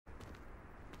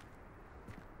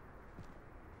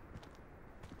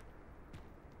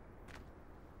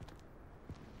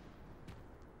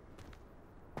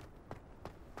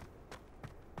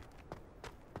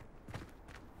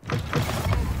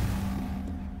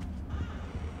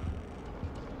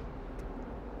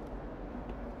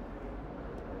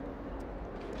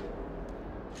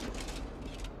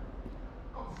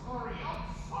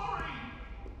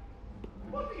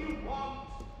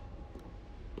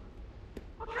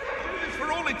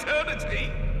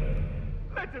eternity.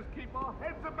 Let us keep our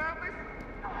heads about this.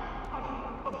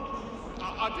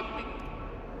 I didn't mean...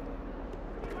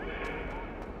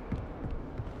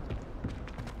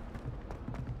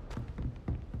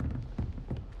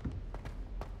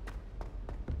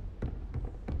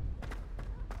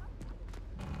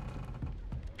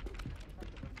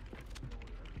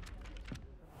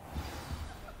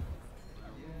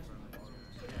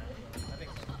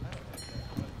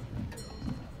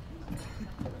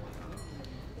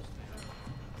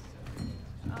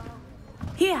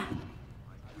 Here,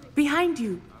 behind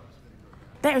you.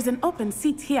 There is an open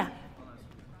seat here.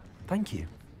 Thank you.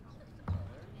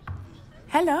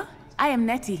 Hello, I am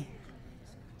Nettie.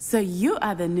 So you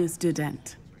are the new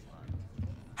student.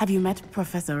 Have you met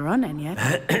Professor Ronan yet?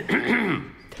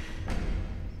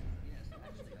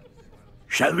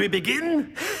 Shall we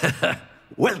begin?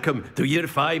 Welcome to Year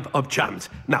 5 of Charms.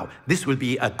 Now, this will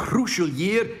be a crucial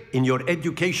year in your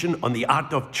education on the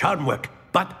art of charm work.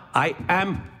 But I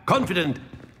am confident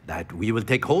that we will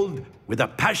take hold with the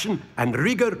passion and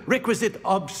rigor requisite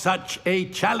of such a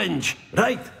challenge.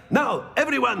 Right, now,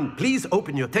 everyone, please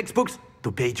open your textbooks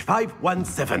to page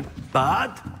 517.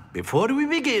 But before we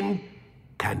begin,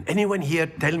 can anyone here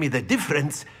tell me the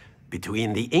difference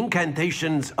between the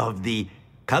incantations of the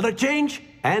color change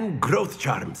and growth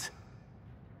charms?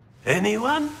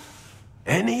 Anyone?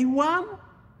 Anyone?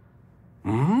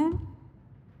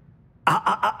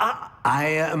 I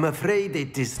am afraid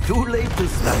it is too late to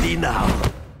study now.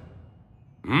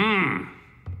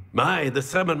 My, the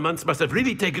summer months must have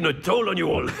really taken a toll on you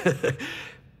all.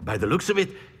 By the looks of it,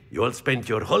 you all spent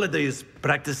your holidays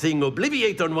practicing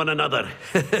Obliviate on one another.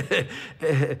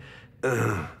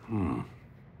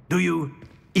 Do you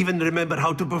even remember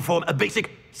how to perform a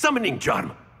basic summoning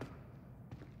charm?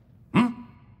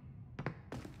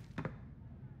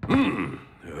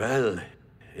 Well,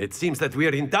 it seems that we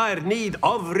are in dire need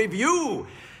of review.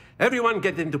 Everyone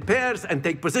get into pairs and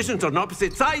take positions on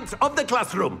opposite sides of the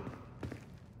classroom.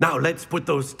 Now let's put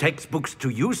those textbooks to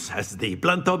use as the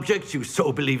blunt objects you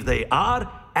so believe they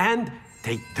are, and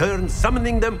take turns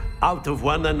summoning them out of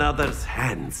one another's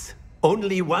hands.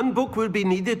 Only one book will be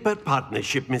needed per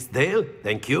partnership, Miss Dale.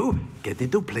 Thank you. Get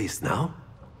into place now.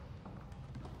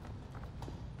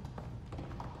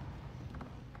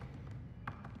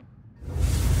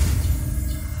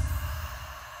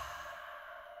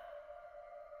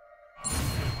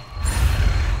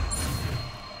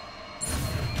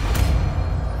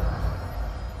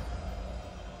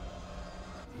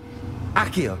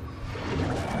 Accio.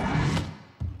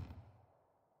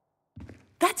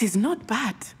 That is not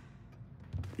bad.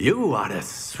 You are a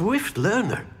swift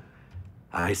learner.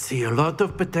 I see a lot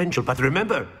of potential, but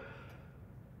remember,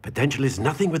 potential is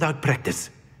nothing without practice.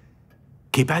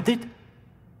 Keep at it.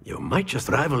 You might just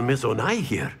rival Miss Onai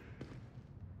here.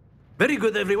 Very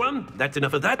good, everyone. That's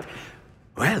enough of that.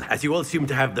 Well, as you all seem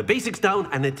to have the basics down,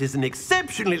 and it is an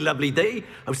exceptionally lovely day,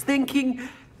 I was thinking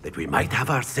that we might have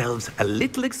ourselves a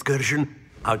little excursion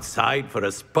outside for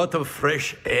a spot of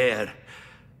fresh air.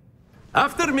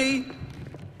 After me.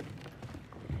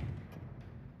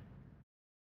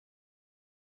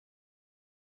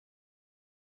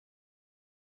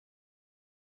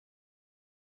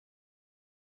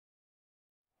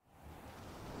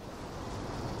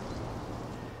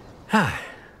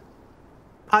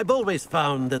 I've always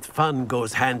found that fun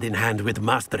goes hand in hand with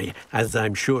mastery, as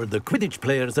I'm sure the Quidditch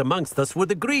players amongst us would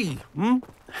agree.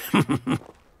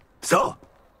 So,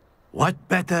 what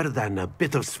better than a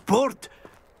bit of sport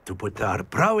to put our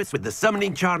prowess with the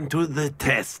summoning charm to the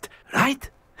test, right?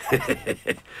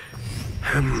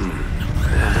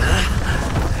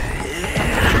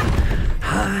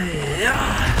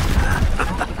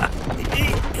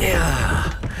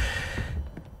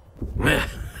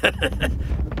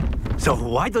 So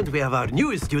why don't we have our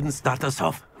newest student start us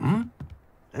off?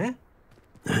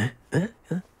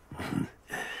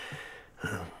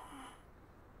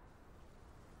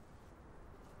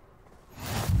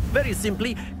 Very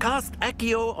simply, cast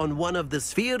Accio on one of the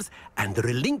spheres and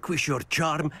relinquish your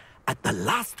charm at the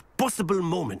last possible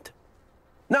moment.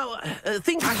 Now,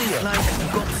 think of this like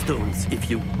gobstones, if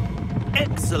you...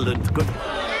 Excellent, good.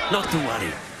 Not to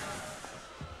worry.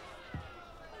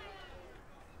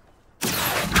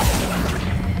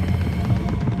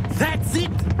 That's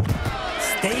it!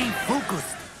 Stay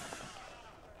focused.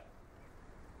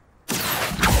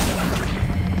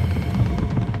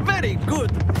 Very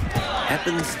good.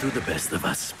 Happens to the best of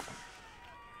us.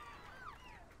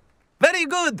 Very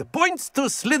good. Points to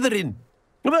Slytherin.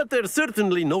 But there's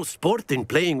certainly no sport in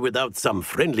playing without some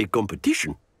friendly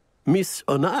competition. Miss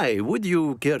Onai, would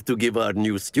you care to give our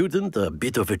new student a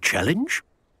bit of a challenge?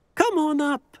 Come on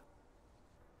up.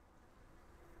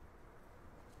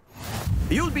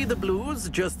 You'll be the blues,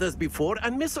 just as before,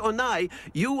 and Miss Onai,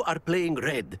 you are playing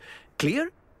red. Clear?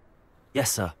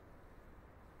 Yes, sir.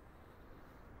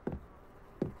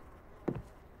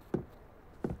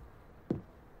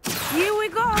 Here we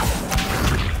go!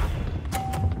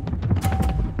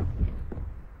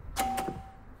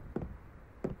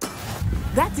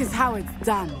 That is how it's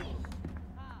done.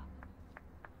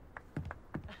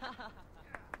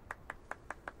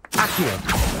 Accio.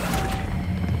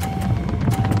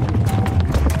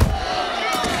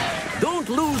 Don't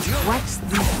lose your... Watch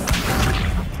this.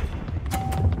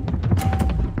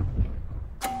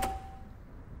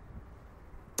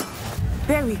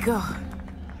 There we go.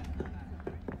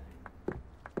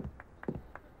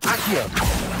 Accio.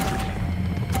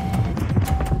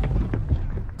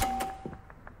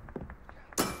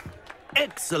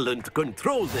 Excellent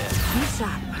control there. Be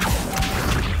sharp.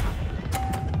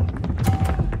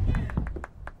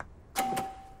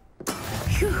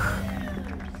 Phew.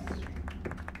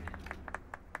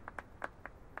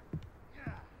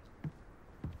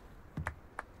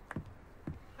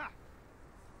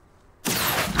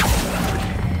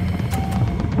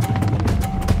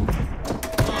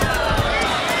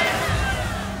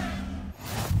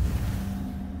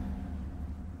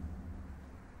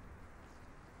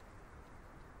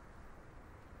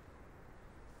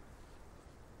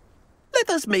 Let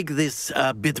us make this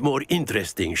a bit more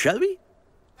interesting, shall we?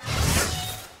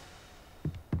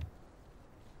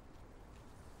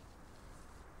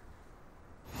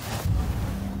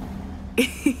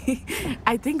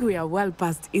 I think we are well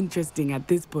past interesting at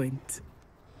this point.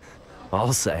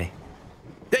 I'll say.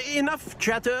 Enough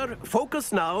chatter.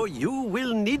 Focus now. You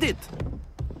will need it.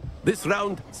 This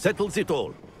round settles it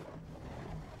all.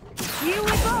 Here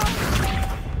we go!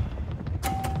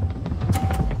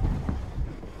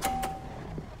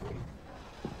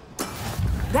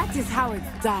 That is how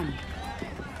it's done.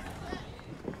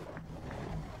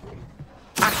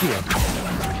 Accio.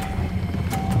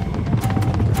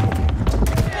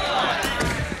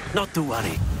 Not to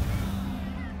worry.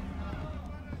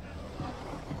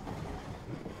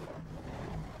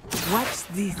 Watch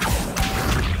this.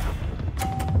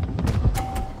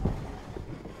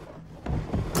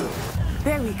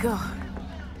 There we go.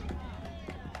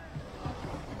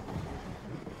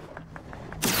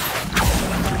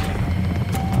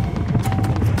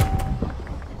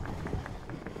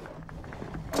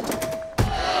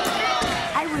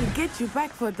 I will get you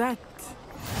back for that.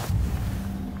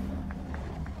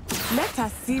 Let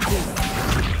us see this.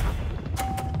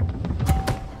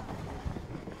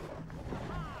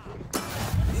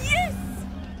 Yes!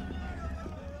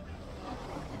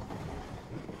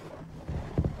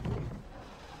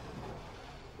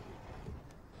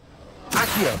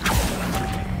 Accio.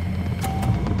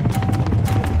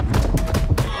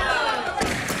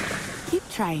 Keep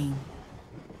trying.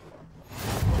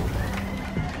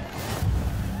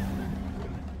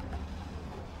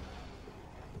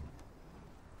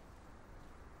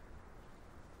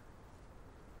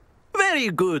 Very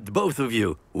good, both of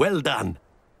you. Well done.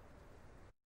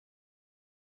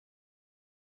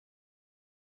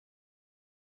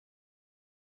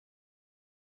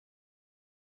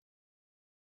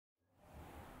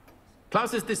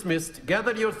 Class is dismissed.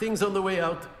 Gather your things on the way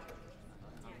out.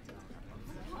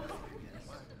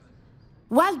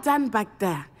 Well done back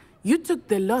there. You took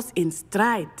the loss in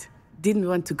stride. Didn't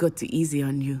want to go too easy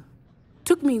on you.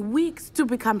 Took me weeks to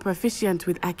become proficient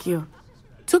with Accio.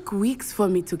 Took weeks for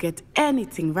me to get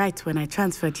anything right when I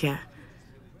transferred here.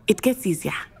 It gets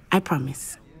easier, I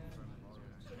promise.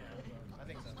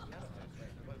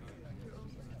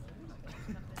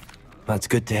 That's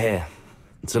good to hear.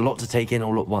 It's a lot to take in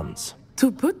all at once.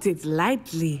 To put it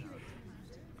lightly,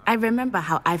 I remember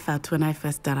how I felt when I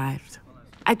first arrived.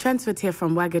 I transferred here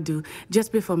from Ouagadougou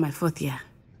just before my 4th year.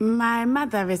 My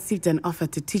mother received an offer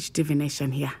to teach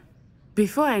divination here.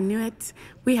 Before I knew it,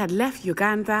 we had left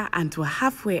Uganda and were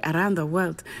halfway around the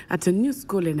world at a new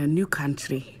school in a new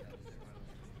country.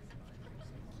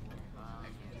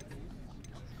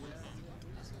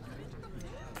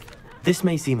 This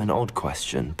may seem an odd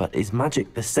question, but is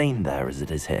magic the same there as it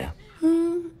is here?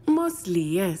 Mostly,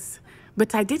 yes.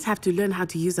 But I did have to learn how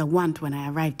to use a wand when I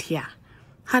arrived here.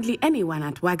 Hardly anyone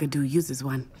at Ouagadougou uses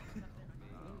one.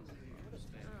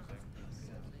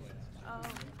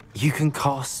 You can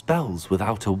cast spells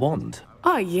without a wand.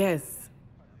 Oh, yes.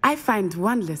 I find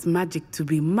wandless magic to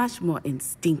be much more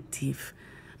instinctive.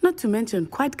 Not to mention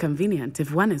quite convenient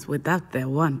if one is without their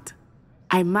wand.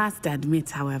 I must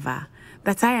admit, however,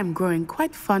 that I am growing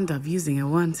quite fond of using a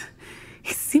wand.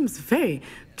 It seems very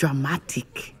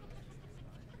dramatic.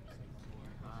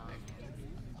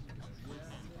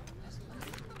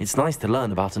 It's nice to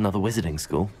learn about another wizarding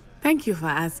school. Thank you for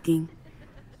asking.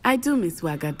 I do miss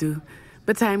Wagadu,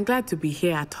 but I am glad to be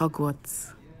here at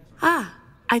Hogwarts. Ah,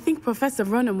 I think Professor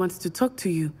Ronan wants to talk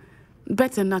to you.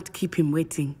 Better not keep him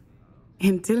waiting.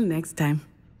 Until next time.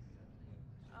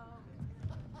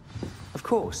 Of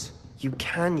course, you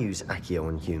can use Accio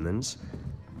on humans,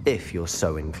 if you're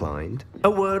so inclined.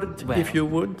 A word, Well, if you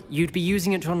would. You'd be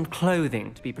using it on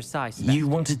clothing, to be precise. You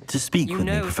wanted to speak You with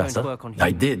me, know it's going to Professor? work on I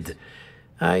humans. did.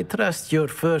 I trust your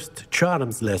first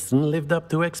charms lesson lived up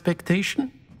to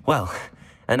expectation? Well,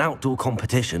 an outdoor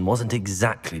competition wasn't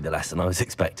exactly the lesson I was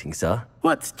expecting, sir.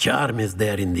 What charm is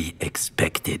there in the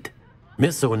expected?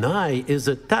 Miss Onai is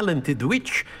a talented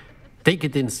witch. Take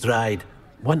it in stride.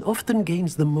 One often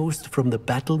gains the most from the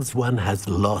battles one has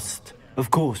lost.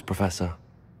 Of course, Professor.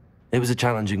 It was a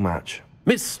challenging match.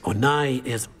 Miss Onai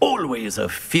is always a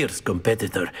fierce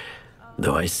competitor,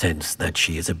 though I sense that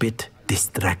she is a bit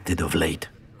distracted of late.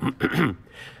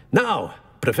 Now,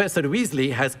 Professor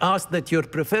Weasley has asked that your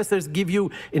professors give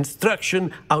you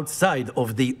instruction outside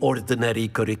of the ordinary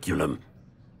curriculum.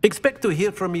 Expect to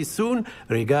hear from me soon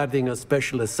regarding a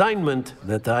special assignment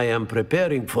that I am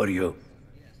preparing for you.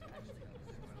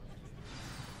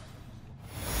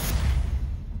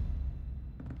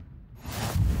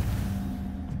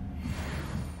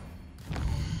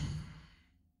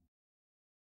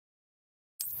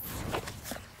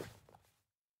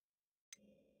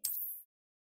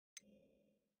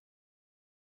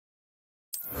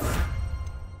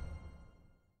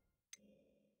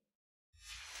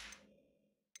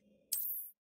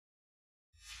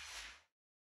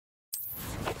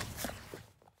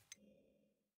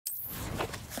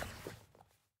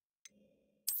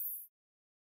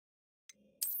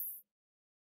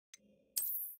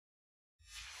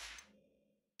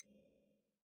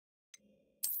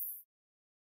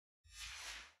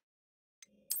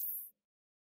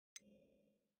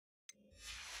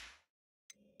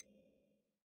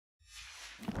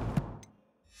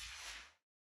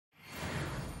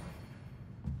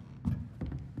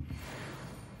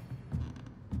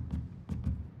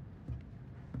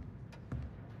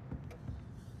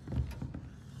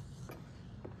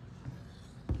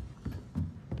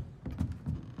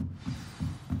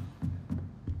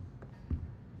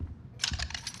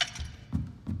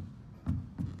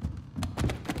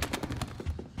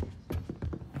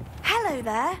 Hello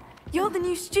there. You're the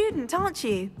new student, aren't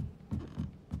you?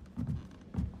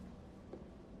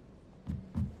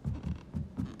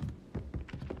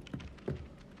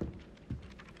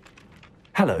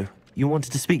 Hello, you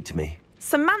wanted to speak to me?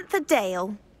 Samantha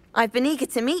Dale. I've been eager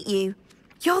to meet you.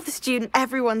 You're the student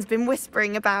everyone's been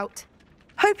whispering about.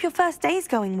 Hope your first day's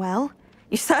going well.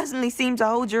 You certainly seem to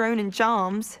hold your own in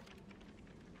charms.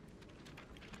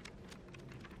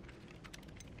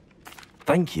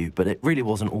 Thank you, but it really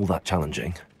wasn't all that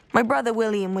challenging. My brother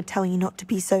William would tell you not to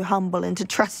be so humble and to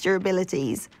trust your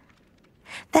abilities.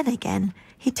 Then again,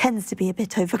 he tends to be a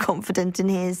bit overconfident in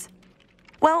his.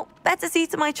 Well, better see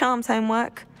to my charms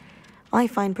homework. I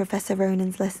find Professor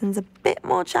Ronan's lessons a bit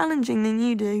more challenging than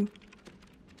you do.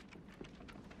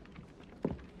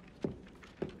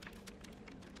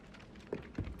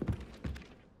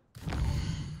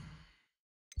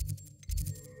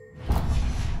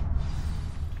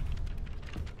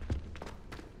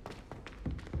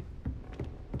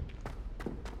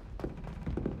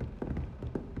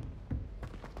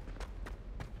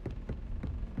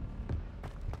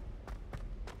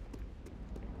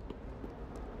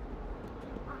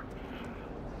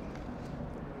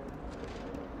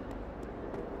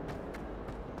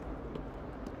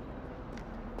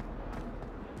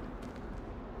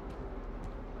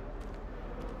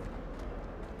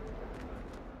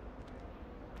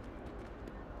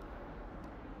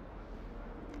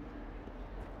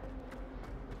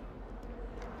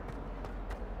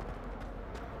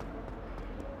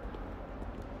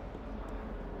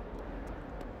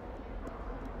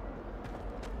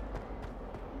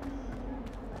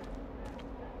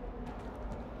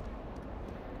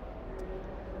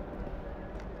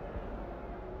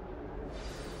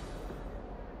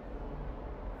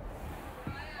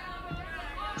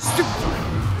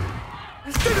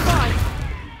 Stupefy!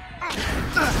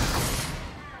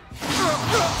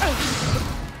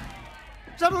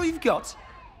 Is that all you've got?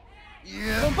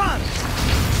 Yeah. Bombard!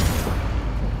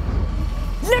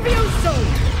 Levioso!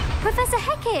 Professor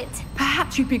Hecat!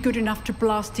 Perhaps you'd be good enough to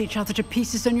blast each other to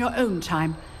pieces in your own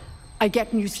time. I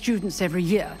get new students every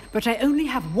year, but I only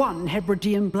have one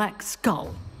Hebridean black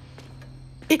skull.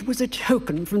 It was a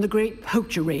token from the Great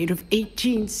Poacher Raid of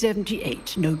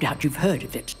 1878. No doubt you've heard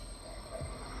of it.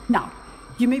 Now,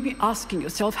 You may be asking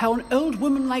yourself how an old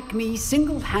woman like me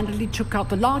single-handedly took out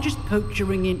the largest poacher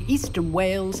ring in eastern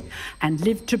Wales and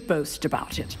lived to boast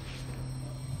about it.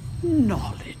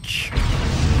 Knowledge.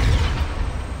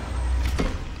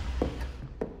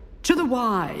 To the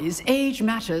wise, age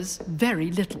matters very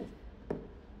little.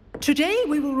 Today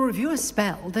we will review a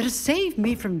spell that has saved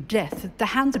me from death at the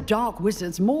hands of dark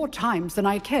wizards more times than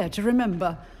I care to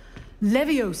remember.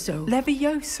 Levioso.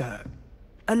 Levioso?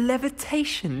 A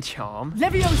levitation charm?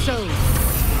 Levioso!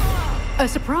 A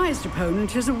surprised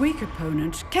opponent is a weak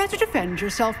opponent. Care to defend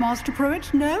yourself, Master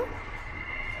Pruitt? No?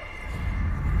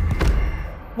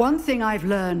 One thing I've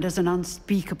learned as an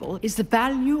unspeakable is the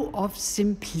value of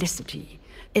simplicity,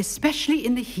 especially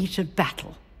in the heat of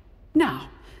battle. Now,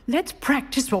 let's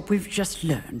practice what we've just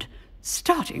learned,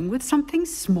 starting with something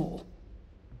small.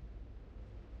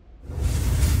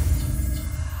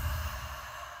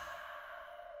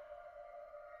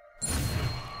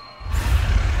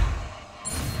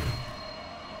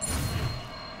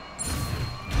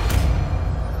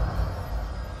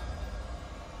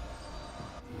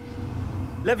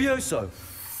 Levioso!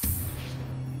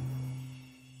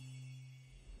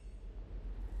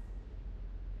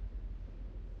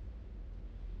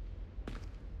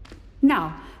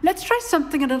 Now, let's try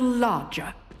something a little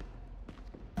larger.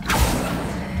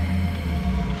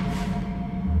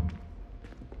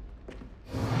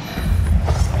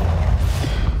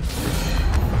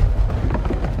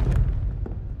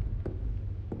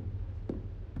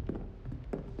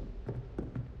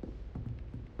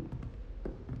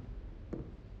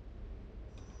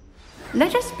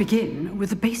 Let us begin with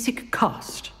the basic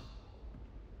cast.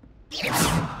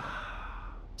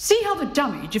 See how the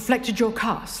dummy deflected your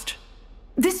cast?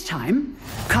 This time,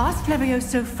 cast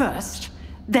Levioso first,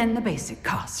 then the basic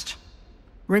cast.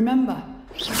 Remember,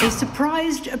 a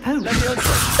surprised opponent.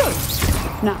 So,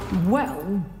 now,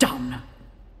 well done.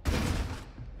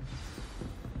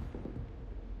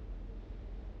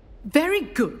 Very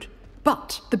good,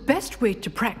 but the best way to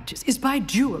practice is by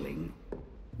dueling.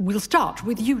 We'll start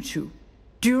with you two.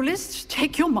 Duelists,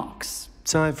 take your marks.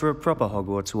 Time for a proper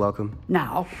Hogwarts welcome.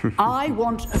 Now, I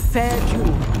want a fair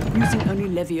duel, using only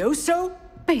Levioso,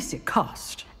 basic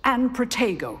cast, and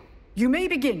Protego. You may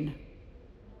begin.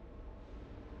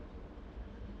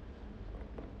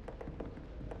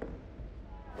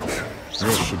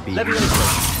 This should be...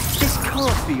 Levioso! This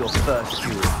can't be your first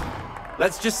duel.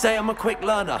 Let's just say I'm a quick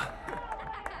learner.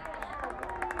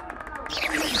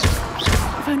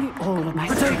 If only all of my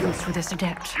students were this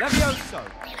adept. Levioso!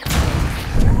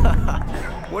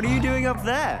 What are you doing up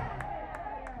there?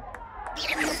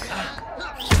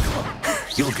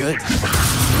 You're good.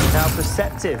 How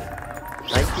perceptive.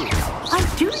 Thank you.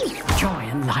 I do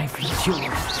enjoy a lively duel.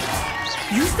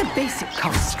 Use the basic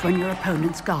cast when your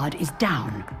opponent's guard is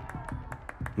down.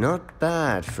 Not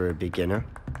bad for a beginner.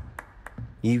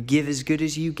 You give as good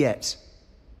as you get.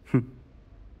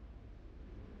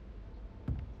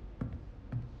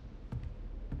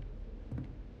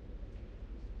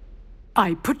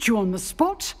 I put you on the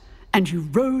spot, and you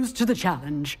rose to the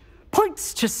challenge.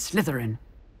 Points to Slytherin.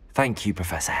 Thank you,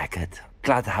 Professor Hecat.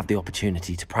 Glad to have the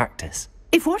opportunity to practice.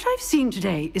 If what I've seen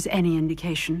today is any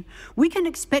indication, we can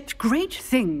expect great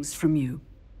things from you.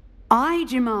 I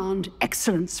demand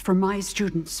excellence from my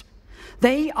students.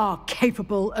 They are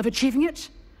capable of achieving it,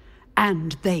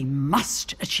 and they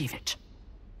must achieve it.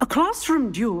 A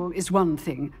classroom duel is one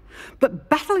thing, but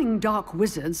battling dark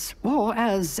wizards, or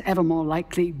as ever more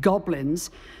likely,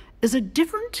 goblins, is a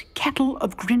different kettle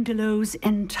of Grindylows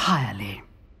entirely.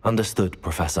 Understood,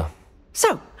 Professor.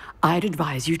 So, I'd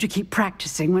advise you to keep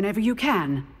practicing whenever you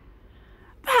can.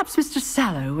 Perhaps Mr.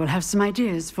 Sallow will have some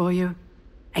ideas for you.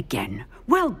 Again,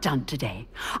 well done today.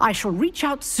 I shall reach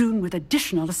out soon with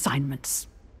additional assignments.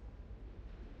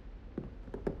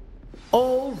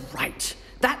 All right.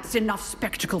 That's enough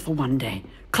spectacle for one day.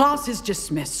 Class is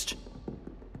dismissed.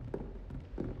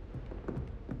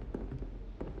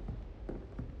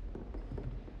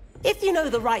 If you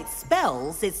know the right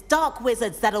spells, it's dark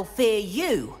wizards that'll fear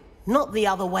you, not the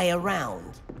other way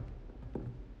around.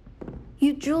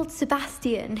 You drilled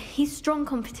Sebastian. He's strong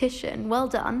competition. Well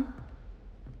done.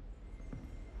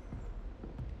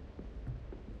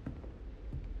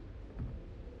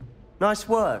 Nice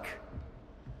work.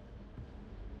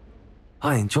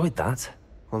 I enjoyed that.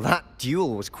 Well, that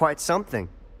duel was quite something.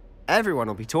 Everyone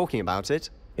will be talking about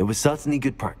it. It was certainly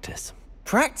good practice.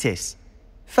 Practice?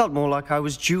 Felt more like I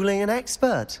was dueling an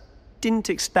expert. Didn't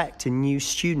expect a new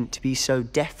student to be so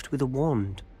deft with a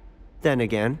wand. Then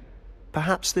again,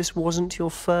 perhaps this wasn't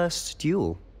your first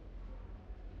duel.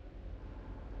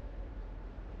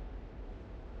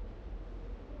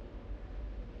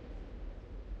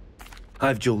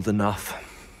 I've jeweled enough.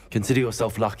 Consider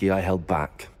yourself lucky I held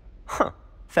back. Huh,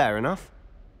 fair enough.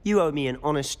 You owe me an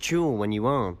honest jewel when you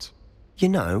aren't. You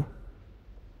know,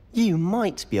 you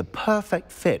might be a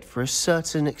perfect fit for a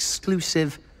certain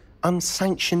exclusive,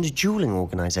 unsanctioned dueling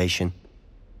organization.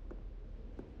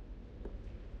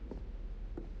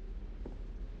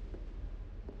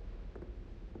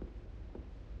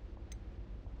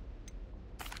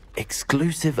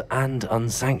 Exclusive and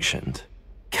unsanctioned.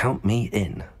 Count me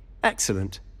in.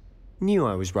 Excellent. Knew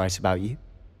I was right about you.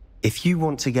 If you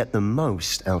want to get the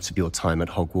most out of your time at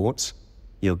Hogwarts,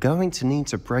 you're going to need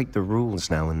to break the rules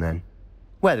now and then.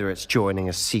 Whether it's joining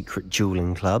a secret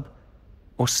dueling club,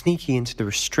 or sneaking into the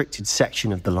restricted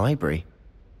section of the library,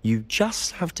 you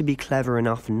just have to be clever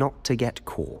enough not to get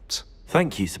caught.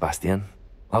 Thank you, Sebastian.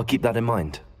 I'll keep that in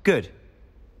mind. Good.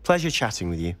 Pleasure chatting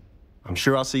with you. I'm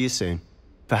sure I'll see you soon.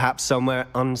 Perhaps somewhere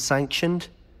unsanctioned?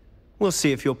 We'll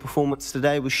see if your performance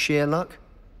today was sheer luck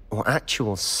or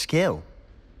actual skill.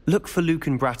 Look for Luke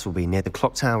and Brattleby near the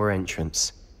clock tower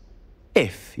entrance,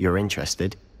 if you're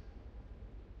interested.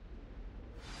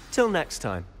 Till next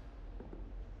time.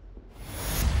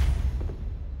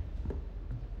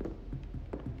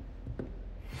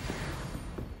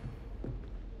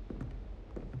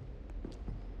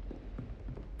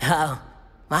 Oh,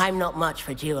 I'm not much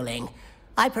for dueling.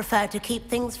 I prefer to keep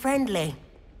things friendly.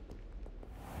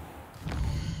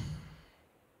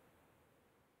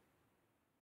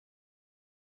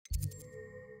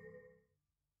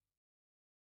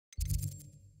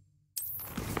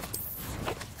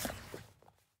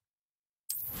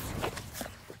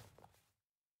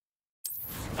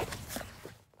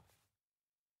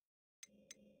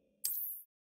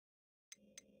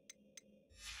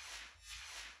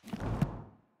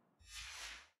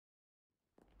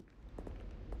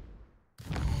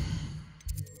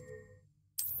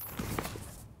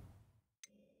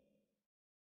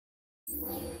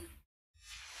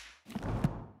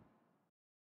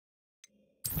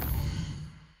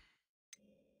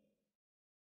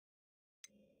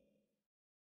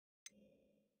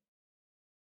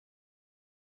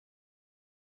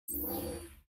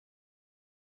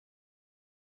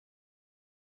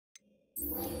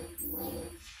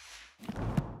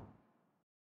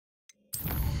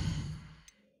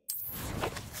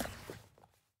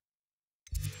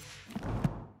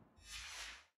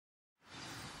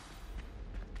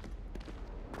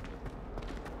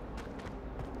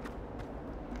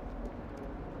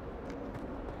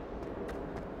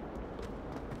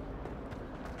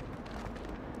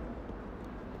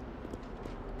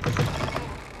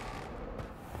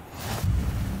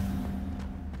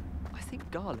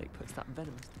 Garlic puts that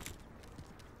venomous.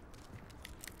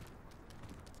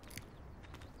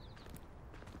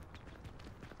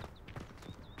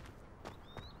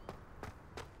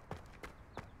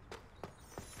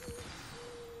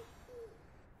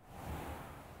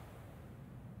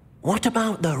 What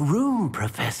about the room,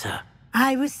 Professor?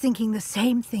 I was thinking the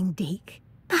same thing, Deke.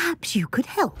 Perhaps you could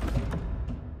help.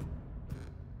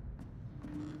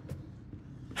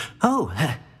 Oh,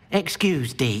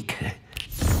 excuse, Deke.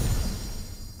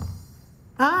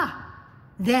 Ah,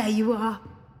 there you are.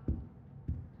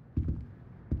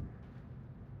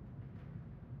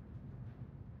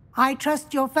 I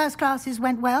trust your first classes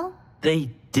went well?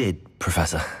 They did,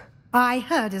 Professor. I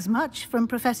heard as much from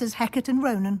Professors Hecat and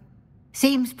Ronan.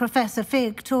 Seems Professor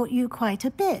Fig taught you quite a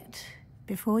bit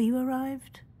before you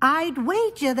arrived. I'd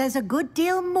wager there's a good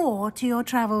deal more to your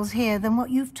travels here than what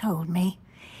you've told me,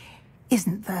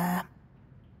 isn't there?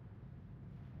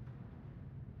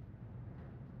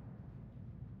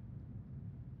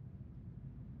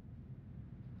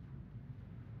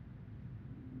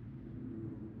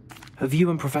 Have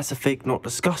you and Professor Fig not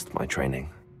discussed my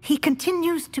training? He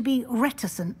continues to be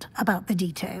reticent about the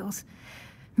details,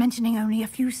 mentioning only a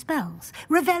few spells.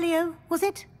 Revelio, was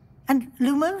it? And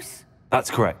Lumos? That's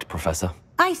correct, Professor.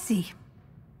 I see.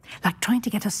 Like trying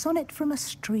to get a sonnet from a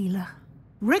streeler.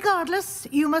 Regardless,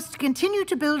 you must continue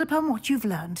to build upon what you've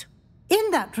learned.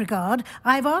 In that regard,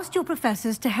 I've asked your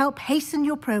professors to help hasten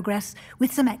your progress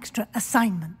with some extra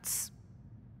assignments.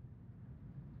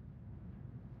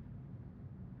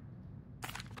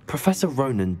 Professor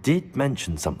Ronan did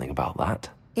mention something about that.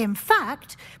 In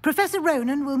fact, Professor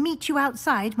Ronan will meet you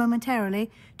outside momentarily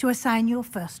to assign your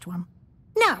first one.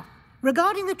 Now,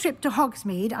 regarding the trip to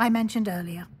Hogsmeade I mentioned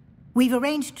earlier, we've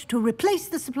arranged to replace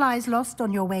the supplies lost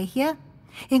on your way here,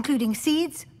 including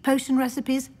seeds, potion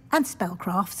recipes, and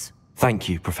spellcrafts. Thank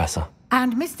you, Professor.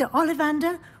 And Mr.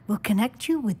 Ollivander will connect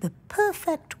you with the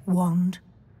perfect wand.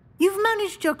 You've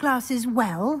managed your classes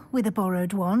well with a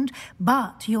borrowed wand,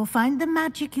 but you'll find the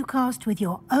magic you cast with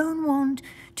your own wand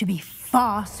to be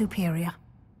far superior.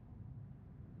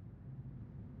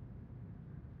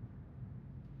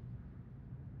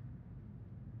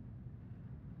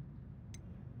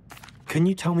 Can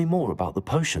you tell me more about the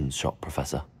potions shop,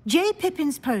 Professor? J.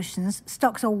 Pippin's Potions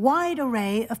stocks a wide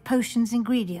array of potions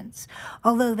ingredients,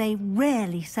 although they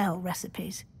rarely sell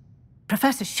recipes.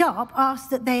 Professor Sharp asked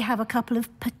that they have a couple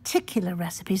of particular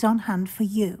recipes on hand for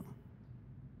you.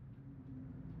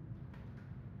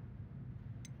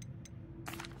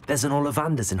 There's an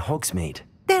Ollivander's in Hogsmeade.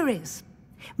 There is.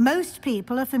 Most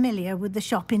people are familiar with the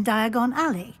shop in Diagon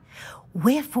Alley.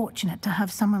 We're fortunate to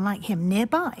have someone like him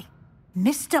nearby.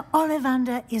 Mr.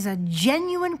 Ollivander is a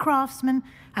genuine craftsman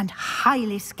and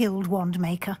highly skilled wand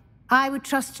maker. I would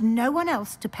trust no one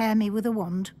else to pair me with a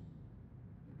wand.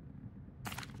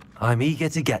 I'm eager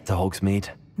to get to Hogsmeade.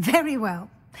 Very well.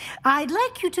 I'd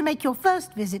like you to make your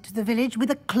first visit to the village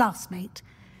with a classmate.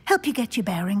 Help you get your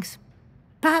bearings.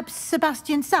 Perhaps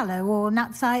Sebastian Sallow or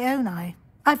Natsai Onai.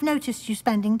 I've noticed you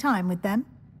spending time with them.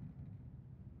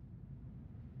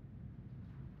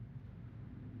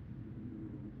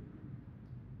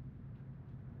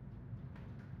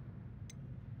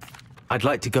 I'd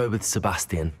like to go with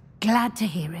Sebastian. Glad to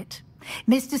hear it.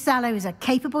 Mr. Sallow is a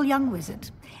capable young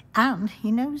wizard, and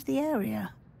he knows the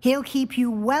area. He'll keep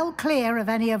you well clear of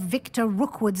any of Victor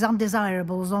Rookwood's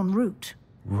undesirables en route.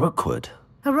 Rookwood?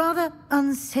 A rather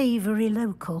unsavory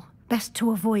local. Best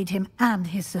to avoid him and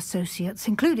his associates,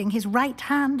 including his right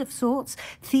hand of sorts,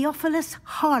 Theophilus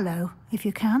Harlow, if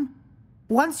you can.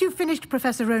 Once you've finished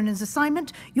Professor Ronan's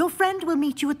assignment, your friend will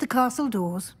meet you at the castle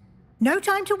doors. No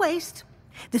time to waste.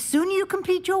 The sooner you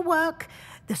complete your work,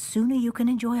 the sooner you can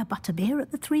enjoy a butterbeer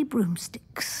at the Three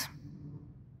Broomsticks.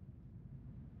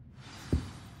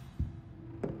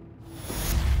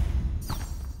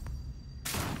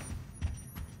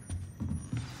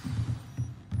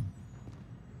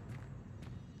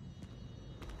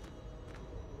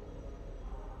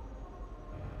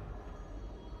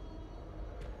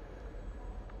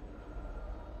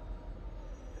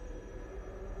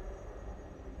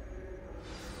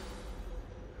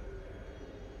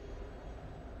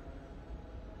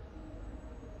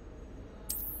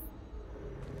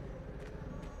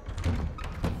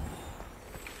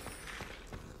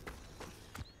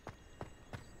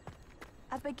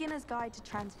 A Beginner's Guide to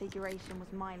Transfiguration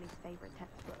was Miley's favourite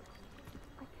textbook.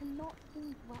 I cannot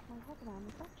seem to wrap my head around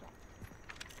the subject.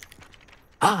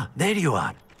 Ah, there you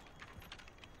are.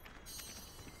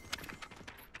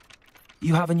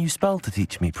 You have a new spell to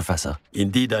teach me, Professor.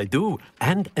 Indeed I do,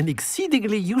 and an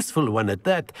exceedingly useful one at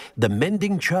that. The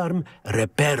mending charm,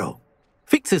 Reparo.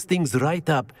 Fixes things right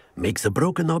up, makes a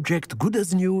broken object good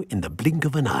as new in the blink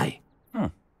of an eye.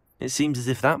 It seems as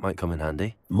if that might come in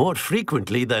handy. More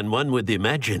frequently than one would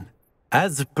imagine.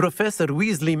 As Professor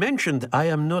Weasley mentioned, I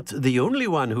am not the only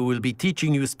one who will be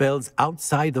teaching you spells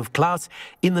outside of class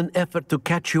in an effort to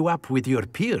catch you up with your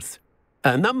peers.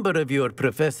 A number of your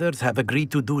professors have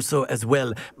agreed to do so as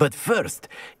well, but first,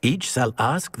 each shall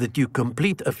ask that you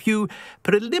complete a few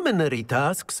preliminary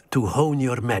tasks to hone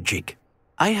your magic.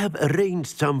 I have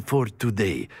arranged some for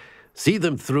today. See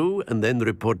them through and then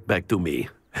report back to me.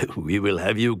 We will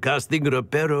have you casting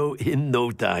Reparo in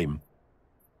no time.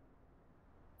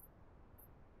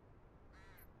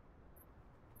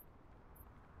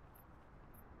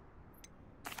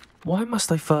 Why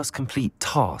must I first complete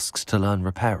tasks to learn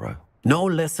Reparo? No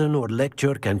lesson or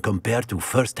lecture can compare to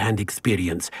first-hand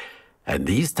experience, and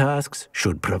these tasks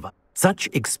should provide. Such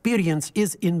experience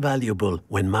is invaluable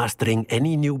when mastering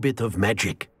any new bit of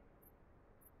magic.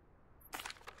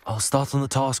 I'll start on the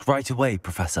task right away,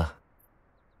 Professor.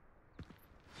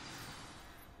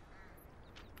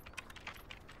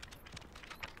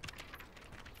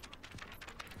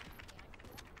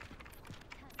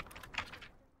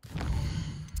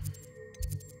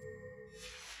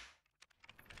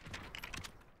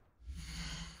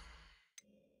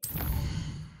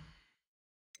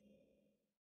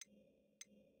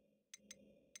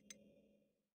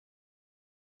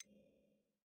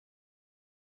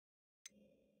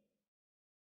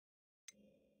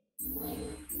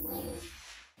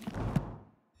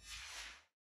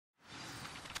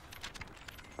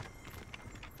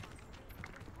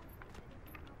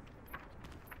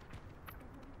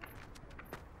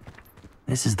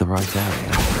 This is the right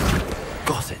area.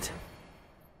 Got it.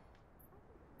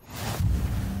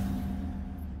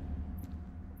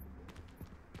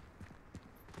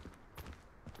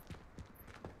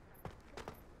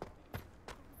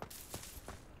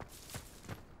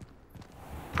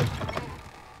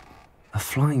 A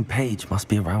flying page must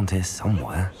be around here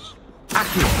somewhere.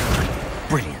 Accurate!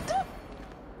 Brilliant.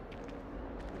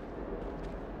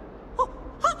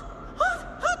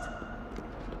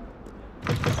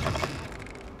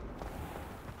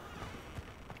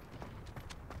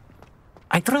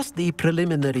 I trust the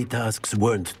preliminary tasks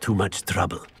weren't too much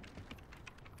trouble.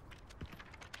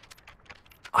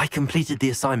 I completed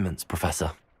the assignments,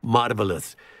 Professor.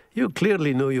 Marvelous. You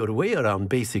clearly know your way around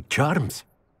basic charms.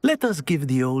 Let us give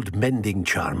the old mending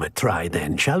charm a try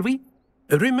then, shall we?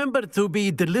 Remember to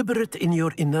be deliberate in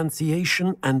your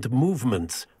enunciation and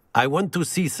movements. I want to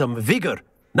see some vigor.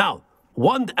 Now,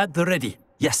 wand at the ready.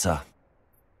 Yes, sir.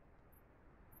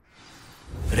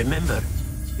 Remember,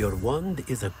 your wand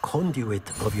is a conduit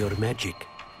of your magic.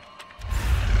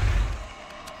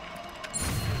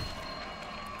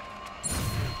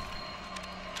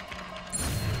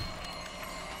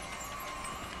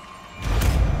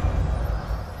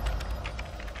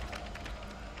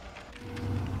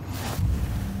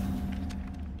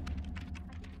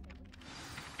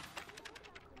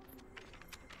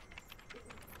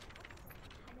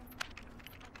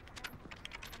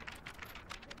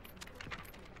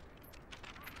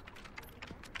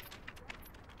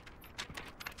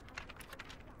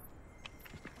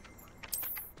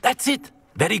 That's it!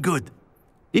 Very good.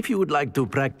 If you would like to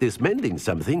practice mending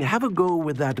something, have a go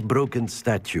with that broken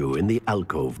statue in the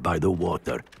alcove by the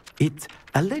water. It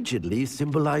allegedly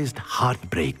symbolized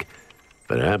heartbreak.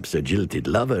 Perhaps a jilted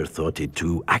lover thought it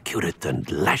too accurate and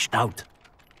lashed out.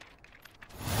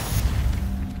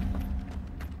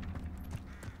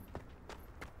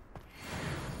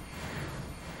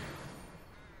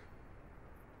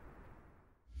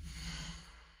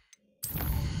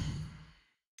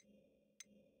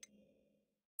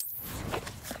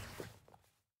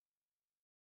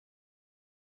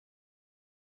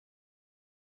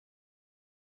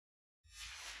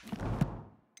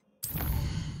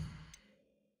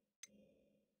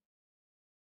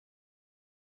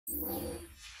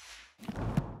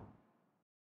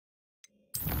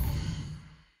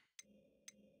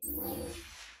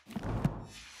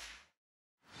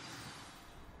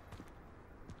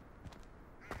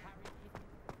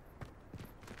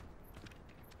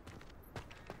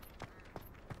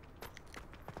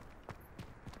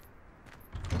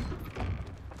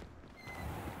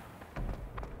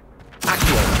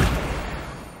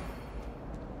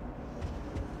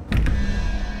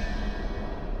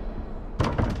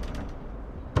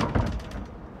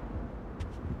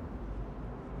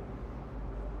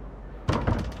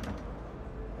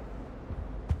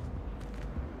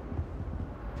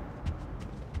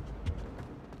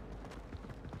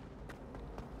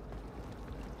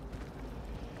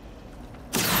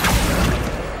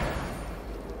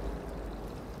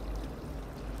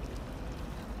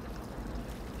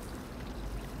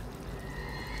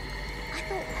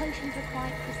 Potions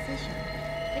require precision,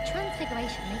 but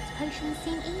transfiguration makes potions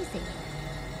seem easy.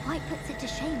 Quite puts it to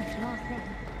shame if you ask me.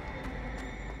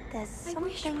 There's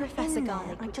something Professor in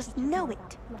there. I just know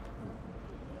it.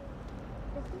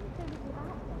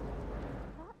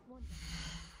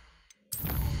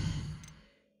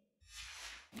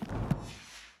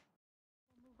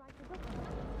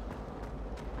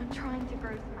 I'm trying to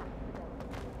grow some.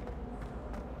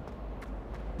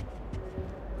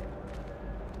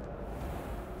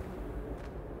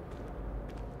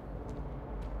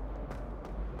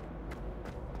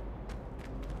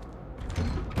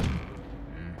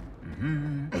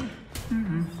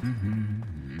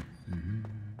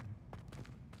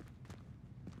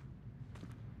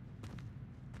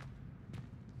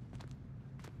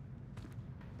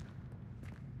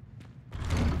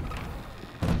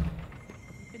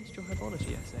 Finished your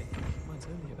herbology essay. Mine's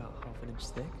only about half an inch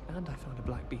thick, and I found a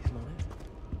black beetle on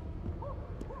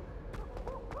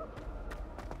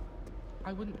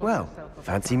it. Well,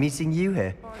 fancy meeting you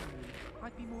here.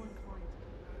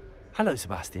 Hello,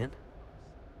 Sebastian.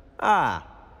 Ah,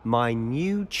 my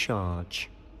new charge.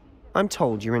 I'm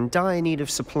told you're in dire need of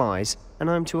supplies, and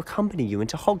I'm to accompany you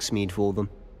into Hogsmeade for them.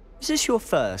 Is this your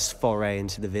first foray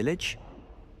into the village?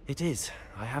 It is.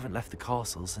 I haven't left the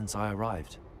castle since I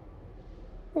arrived.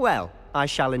 Well, I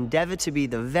shall endeavour to be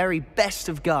the very best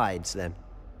of guides, then.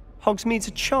 Hogsmeade's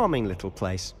a charming little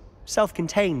place.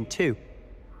 Self-contained, too.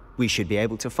 We should be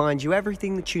able to find you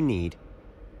everything that you need.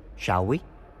 Shall we?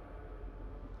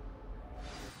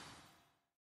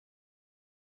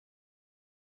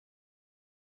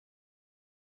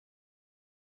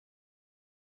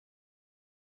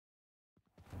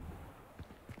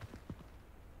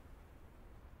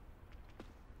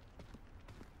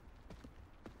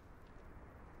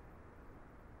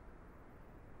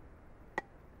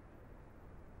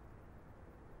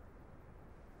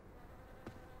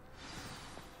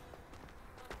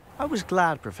 I was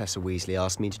glad Professor Weasley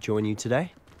asked me to join you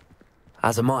today.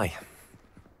 As am I.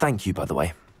 Thank you, by the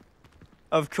way.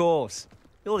 Of course.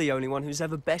 You're the only one who's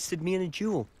ever bested me in a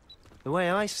duel. The way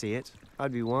I see it,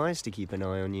 I'd be wise to keep an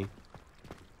eye on you.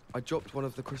 I dropped one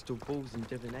of the crystal balls in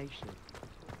divination.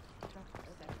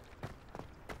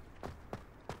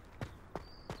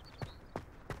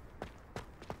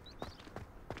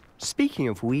 Speaking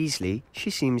of Weasley,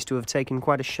 she seems to have taken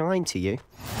quite a shine to you.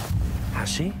 Has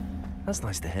she? That's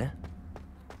nice to hear.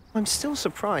 I'm still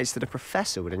surprised that a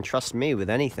professor would entrust me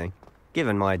with anything,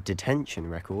 given my detention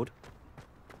record.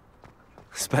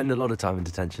 Spend a lot of time in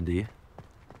detention, do you?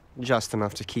 Just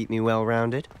enough to keep me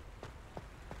well-rounded.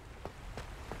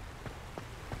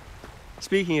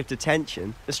 Speaking of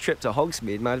detention, this trip to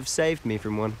Hogsmeade might have saved me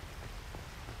from one.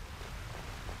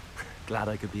 Glad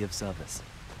I could be of service.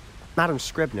 Madam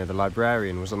Scribner, the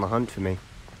librarian, was on the hunt for me,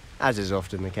 as is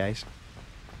often the case.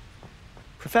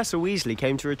 Professor Weasley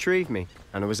came to retrieve me,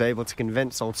 and I was able to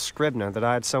convince old Scribner that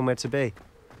I had somewhere to be.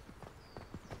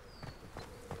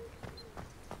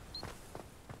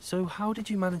 So how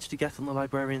did you manage to get on the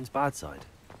librarian's bad side?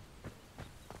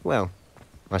 Well,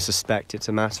 I suspect it's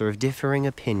a matter of differing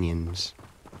opinions.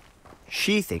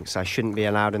 She thinks I shouldn't be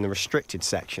allowed in the restricted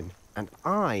section, and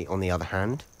I, on the other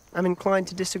hand, am inclined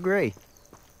to disagree.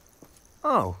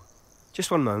 Oh,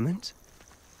 just one moment.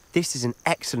 This is an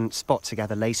excellent spot to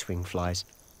gather lacewing flies.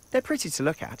 They're pretty to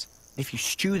look at. If you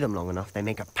stew them long enough, they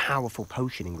make a powerful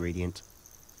potion ingredient.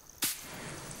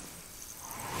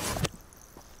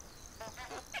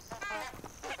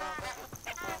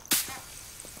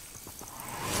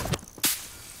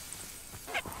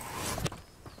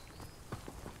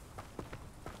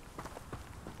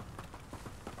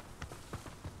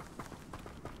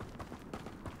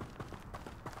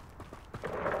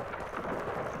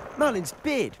 Merlin's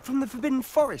beard from the Forbidden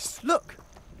Forest. Look!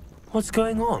 What's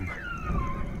going on?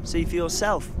 See for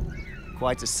yourself.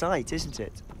 Quite a sight, isn't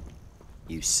it?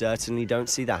 You certainly don't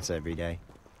see that every day.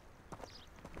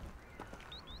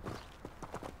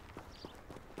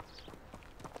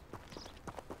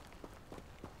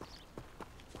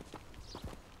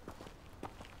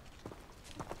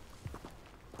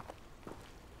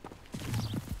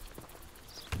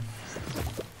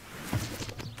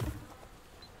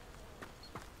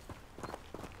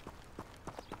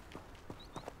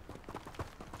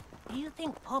 Do you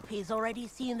think Poppy's already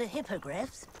seen the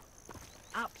hippogriffs?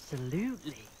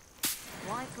 Absolutely.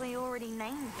 Likely already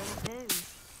named them too.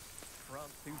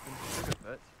 Front tooth and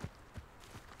Sugarfoot.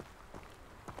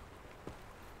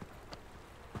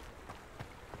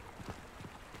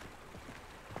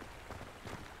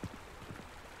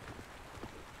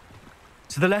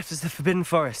 To the left is the Forbidden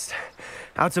Forest.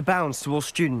 Out of bounds to all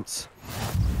students.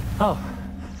 Oh,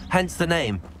 hence the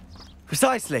name.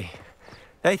 Precisely.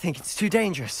 They think it's too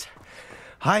dangerous.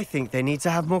 I think they need to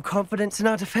have more confidence in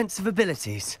our defensive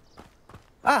abilities.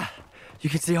 Ah, you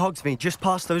can see Hogsmeade just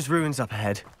past those ruins up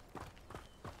ahead.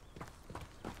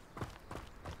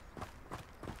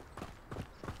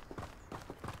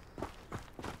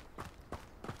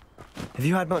 Have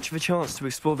you had much of a chance to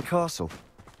explore the castle?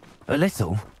 A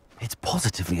little. It's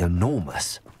positively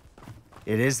enormous.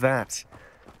 It is that.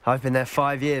 I've been there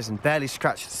 5 years and barely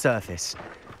scratched the surface.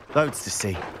 Loads to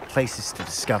see, places to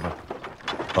discover.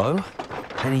 Oh?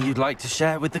 Any you'd like to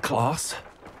share with the class?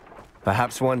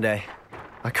 Perhaps one day.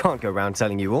 I can't go around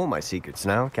telling you all my secrets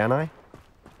now, can I?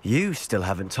 You still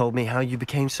haven't told me how you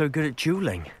became so good at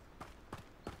dueling.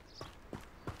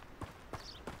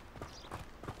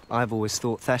 I've always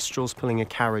thought Thestrals pulling a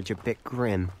carriage a bit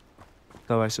grim.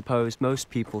 Though I suppose most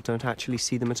people don't actually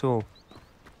see them at all.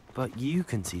 But you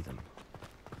can see them.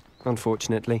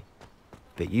 Unfortunately.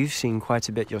 But you've seen quite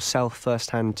a bit yourself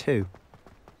firsthand too.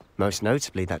 Most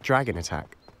notably that dragon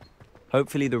attack.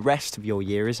 Hopefully the rest of your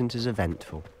year isn't as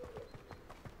eventful.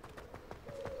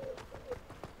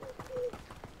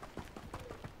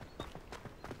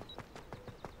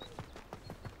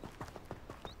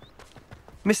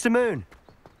 Mr. Moon!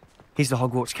 He's the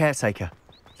Hogwarts caretaker.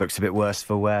 Looks a bit worse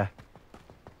for wear.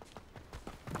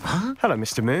 Huh? Hello,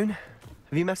 Mr. Moon.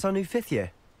 Have you met our new 5th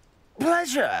year?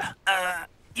 Pleasure.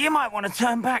 You might want to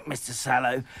turn back, Mr.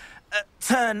 Sallow.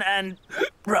 Turn and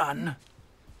run.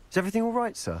 Is everything all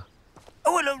right, sir?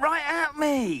 Oh, look right at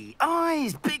me.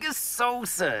 Eyes big as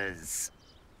saucers.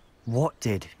 What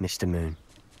did, Mr. Moon?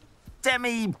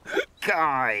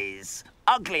 Guys.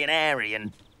 Ugly and hairy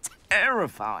and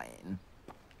terrifying.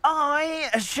 I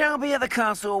shall be at the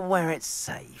castle where it's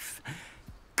safe.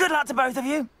 Good luck to both of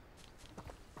you.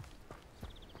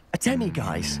 A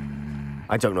demi-guise?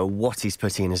 I don't know what he's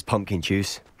putting in his pumpkin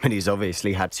juice, but he's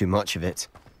obviously had too much of it.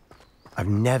 I've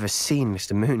never seen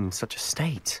Mr. Moon in such a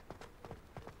state.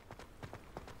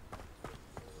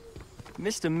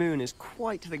 Mr. Moon is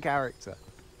quite the character.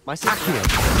 My sister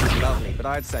is lovely, but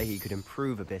I'd say he could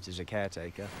improve a bit as a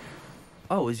caretaker.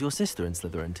 Oh, is your sister in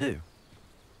Slytherin too?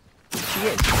 She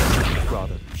is.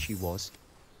 Rather, she was.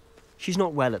 She's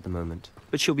not well at the moment,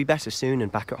 but she'll be better soon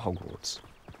and back at Hogwarts.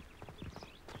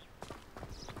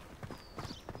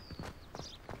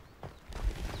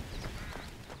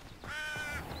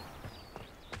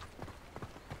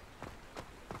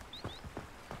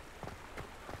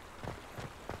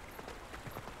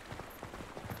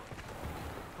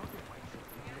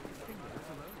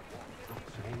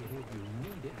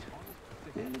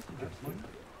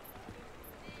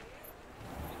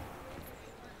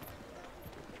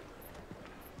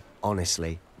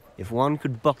 Honestly, if one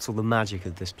could bottle the magic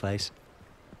of this place.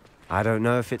 I don't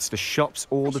know if it's the shops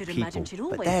or the people,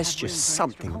 but there's just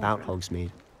something about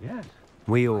Hogsmeade. Yes.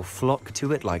 We all flock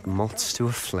to it like moths to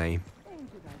a flame.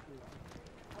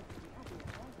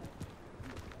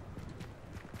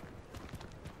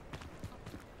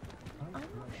 I'm not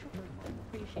sure I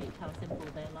appreciate how simple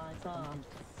their lives are.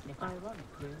 Ironic,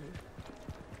 really.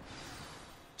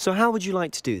 So how would you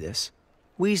like to do this?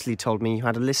 Weasley told me you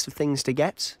had a list of things to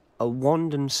get, a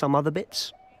wand and some other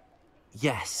bits.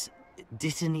 Yes.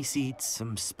 Dittany seeds,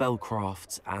 some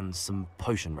spellcrafts, and some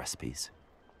potion recipes.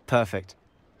 Perfect.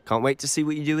 Can't wait to see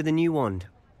what you do with the new wand.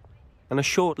 And a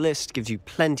short list gives you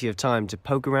plenty of time to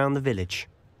poke around the village.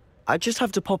 I just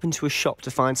have to pop into a shop to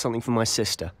find something for my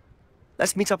sister.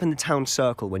 Let's meet up in the town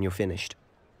circle when you're finished.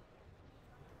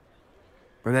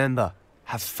 Remember,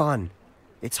 have fun.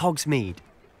 It's Hogsmeade.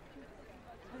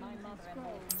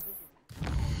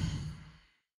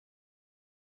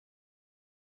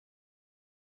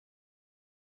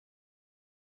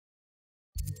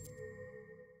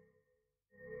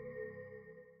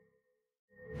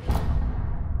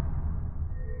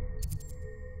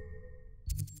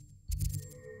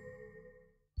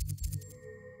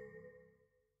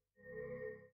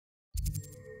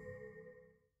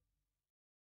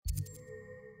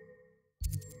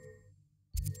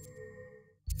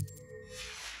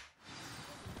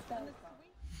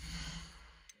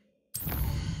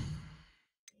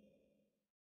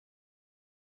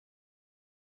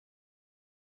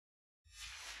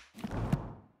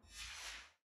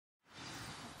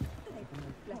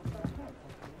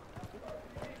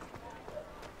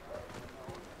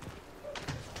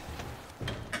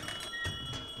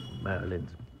 Merlin's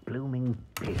blooming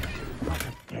beard is not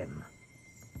a gem.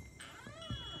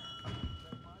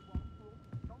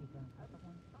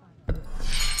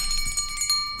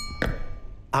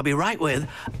 I'll be right with...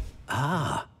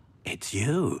 Ah, it's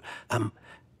you.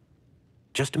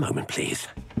 Just a moment, please.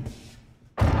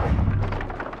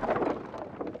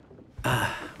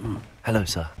 Hello,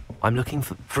 sir. I'm looking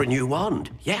for... For a new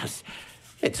wand, yes.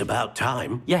 It's about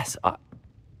time. Yes,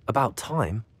 about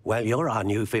time? Well, you're our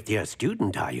new fifth-year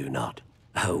student, are you not?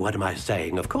 Oh, what am I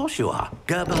saying? Of course you are.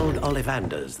 Gerbold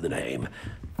Ollivander's the name.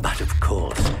 But of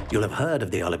course, you'll have heard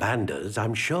of the Ollivanders,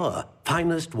 I'm sure.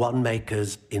 Finest wand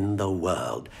makers in the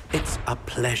world. It's a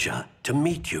pleasure to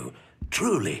meet you,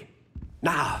 truly.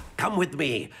 Now, come with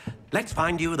me. Let's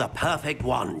find you the perfect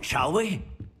wand, shall we?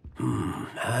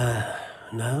 No,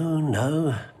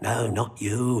 not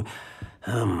you.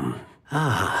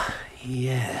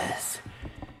 Yes.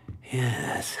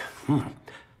 Yes.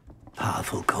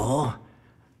 Powerful core.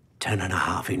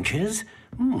 10.5 inches.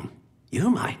 You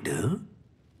might do.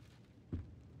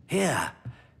 Here,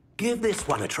 give this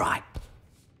one a try.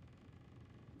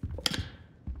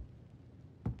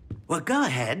 Well, go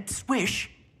ahead, swish.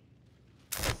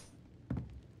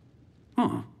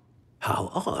 How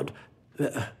odd.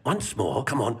 Once more,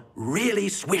 come on, really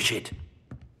swish it.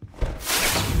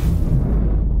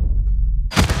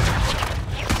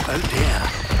 Oh dear.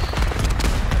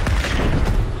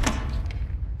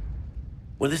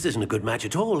 Well, this isn't a good match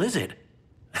at all, is it?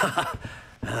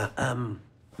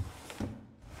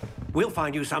 We'll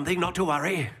find you something, not to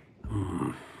worry.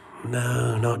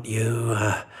 No, not you.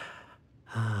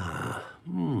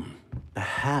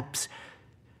 Perhaps...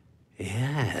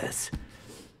 Yes.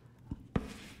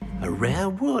 A rare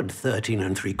wood, 13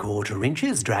 3/4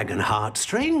 inches, dragon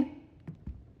heartstring.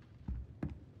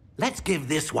 Let's give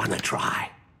this one a try.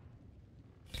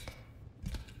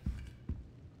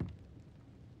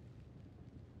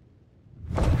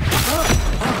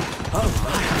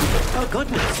 Oh,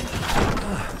 goodness.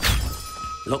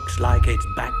 Looks like it's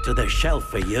back to the shelf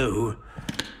for you.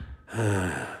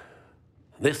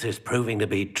 This is proving to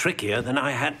be trickier than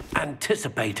I had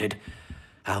anticipated.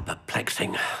 How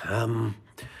perplexing.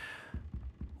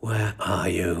 Where are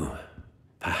you?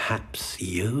 Perhaps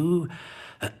you?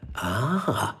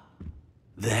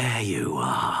 There you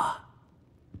are.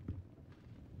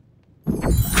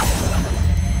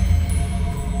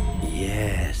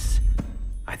 Yes,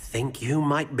 I think you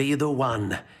might be the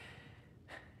one.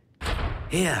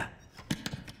 Here,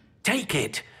 take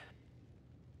it.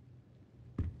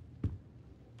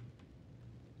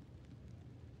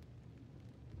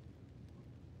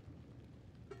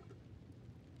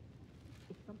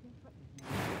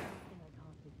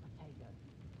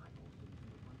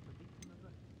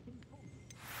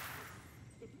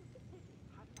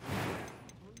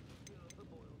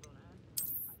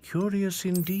 Curious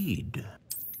indeed.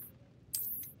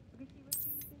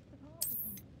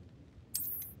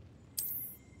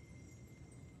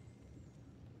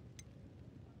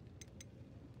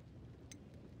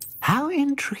 How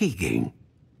intriguing.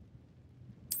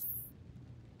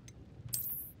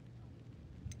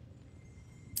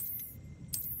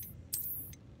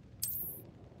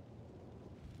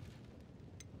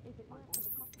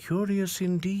 Curious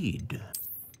indeed.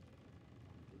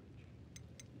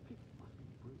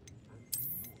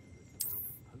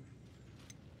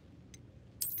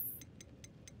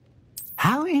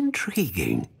 How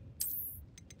intriguing.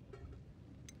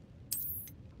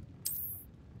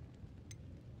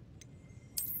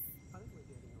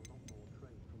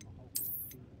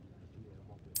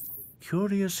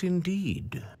 Curious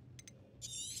indeed.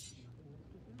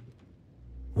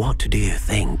 What do you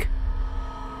think?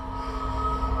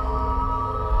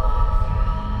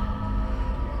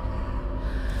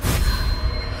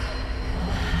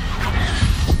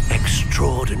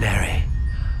 Extraordinary.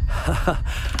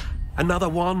 Another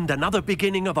wand, another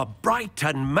beginning of a bright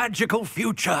and magical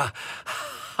future.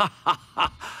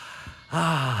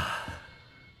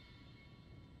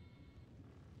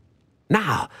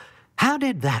 Now, how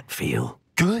did that feel?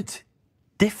 Good.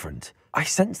 Different. I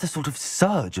sensed a sort of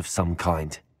surge of some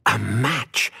kind. A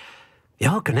match.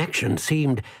 Your connection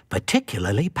seemed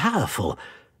particularly powerful.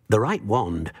 The right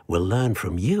wand will learn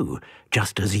from you,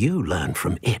 just as you learn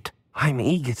from it. I'm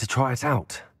eager to try it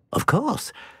out. Of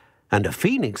course. And a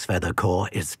phoenix feather core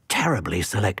is terribly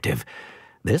selective.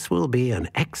 This will be an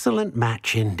excellent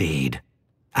match indeed.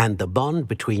 And the bond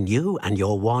between you and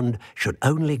your wand should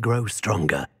only grow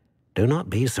stronger. Do not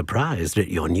be surprised at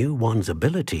your new wand's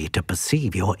ability to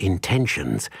perceive your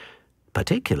intentions,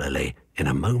 particularly in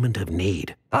a moment of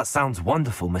need. That sounds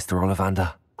wonderful, Mr.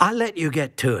 Ollivander. I'll let you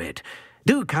get to it.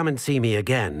 Do come and see me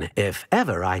again if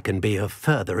ever I can be of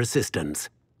further assistance.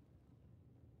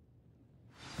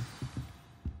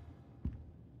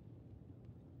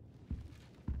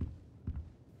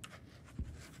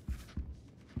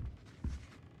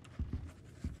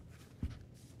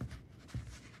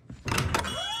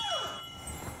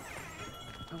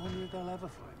 I wonder if they'll ever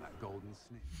find that golden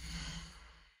snake.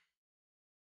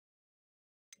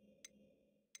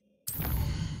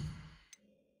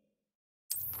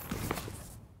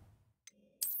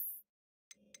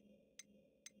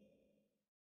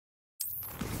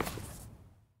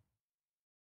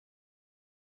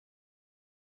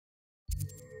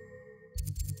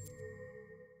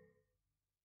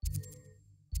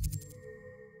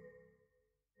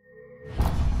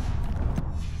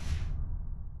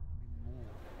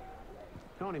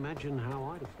 Can't imagine how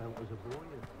I'd have felt as a boy.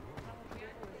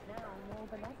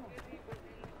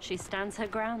 She stands her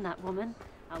ground, that woman.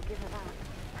 I'll give her that.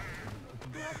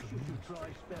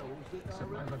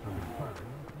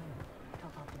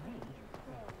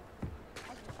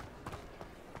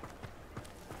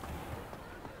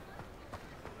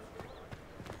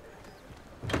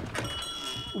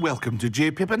 Welcome to J.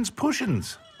 Pippin's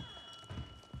Potions.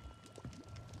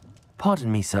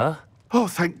 Pardon me, sir. Oh,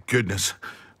 thank goodness.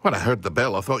 When I heard the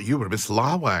bell, I thought you were Miss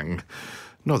Lawang.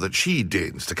 Not that she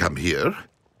deigns to come here.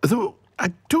 Though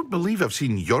I don't believe I've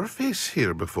seen your face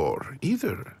here before,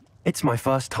 either. It's my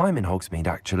first time in Hogsmeade,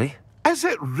 actually. Is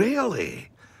it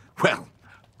really? Well,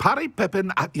 Parry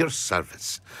Pippin at your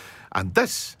service. And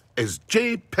this is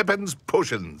J. Pippin's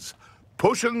Potions.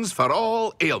 Potions for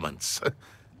all ailments.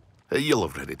 You'll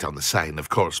have read it on the sign, of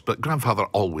course, but Grandfather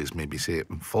always made me say it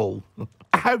in full.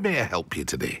 How may I help you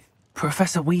today?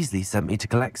 Professor Weasley sent me to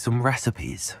collect some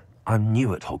recipes. I'm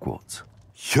new at Hogwarts.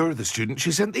 You're the student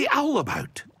she sent the owl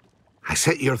about. I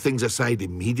set your things aside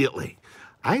immediately.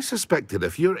 I suspected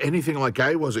if you're anything like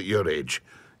I was at your age,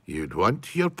 you'd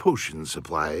want your potion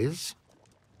supplies.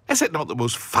 Is it not the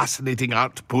most fascinating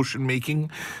art, potion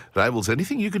making? Rivals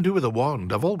anything you can do with a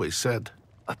wand, I've always said.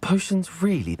 Are potions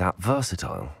really that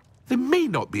versatile? They may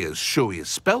not be as showy as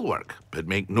spellwork, but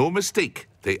make no mistake,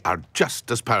 they are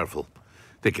just as powerful.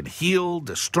 They can heal,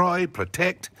 destroy,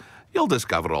 protect. You'll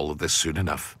discover all of this soon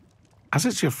enough. As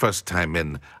it's your first time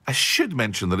in, I should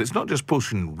mention that it's not just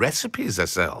potion recipes I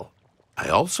sell. I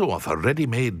also offer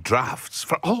ready-made drafts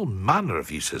for all manner of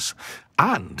uses.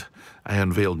 And I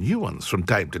unveil new ones from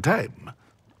time to time.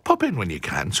 Pop in when you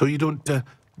can so you don't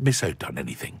miss out on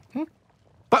anything.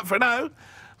 But for now,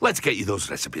 let's get you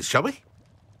those recipes, shall we?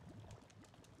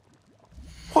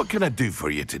 What can I do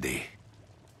for you today?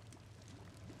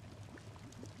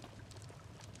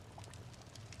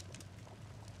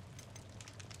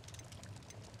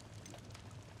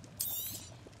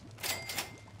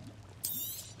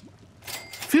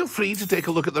 Feel free to take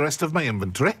a look at the rest of my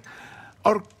inventory,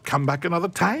 or come back another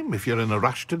time if you're in a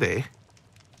rush today.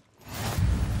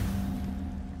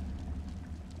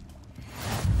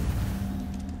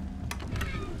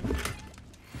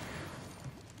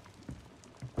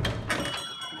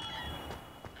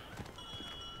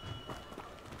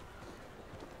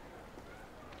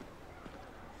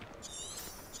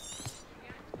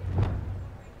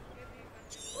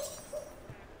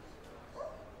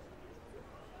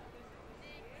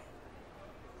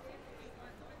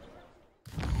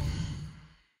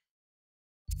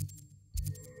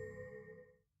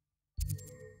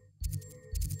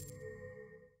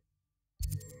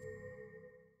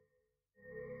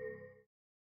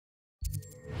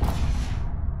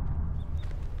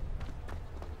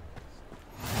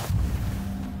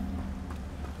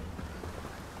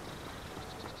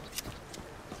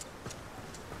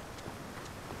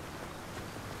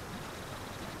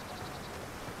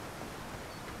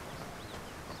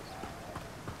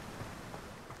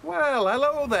 Well,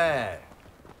 hello there.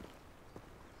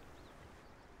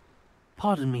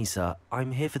 Pardon me, sir.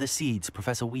 I'm here for the seeds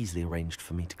Professor Weasley arranged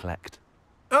for me to collect.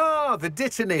 Ah, the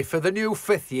dittany for the new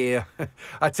 5th year.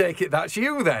 I take it that's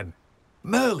you, then.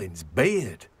 Merlin's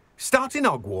beard. Starting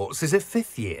Hogwarts as a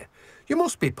 5th year. You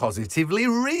must be positively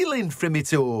reeling from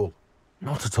it all.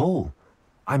 Not at all.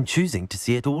 I'm choosing to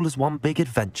see it all as one big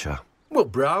adventure. Well,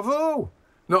 bravo.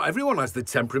 Not everyone has the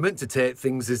temperament to take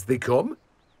things as they come.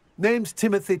 Name's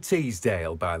Timothy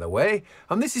Teasdale, by the way,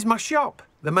 and this is my shop,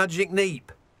 the Magic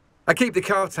Neep. I keep the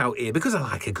cart out here because I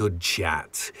like a good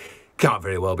chat. Can't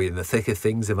very well be in the thick of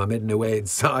things if I'm hidden away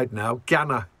inside now,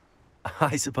 can I?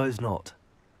 I suppose not.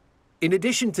 In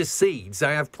addition to seeds,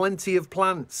 I have plenty of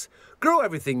plants. Grow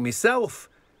everything myself.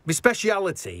 My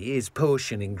speciality is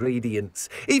potion ingredients.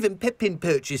 Even Pippin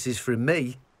purchases from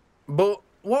me. But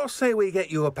what say we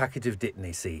get you a packet of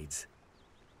dittany seeds?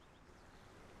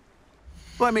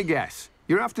 Let me guess.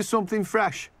 You're after something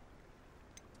fresh.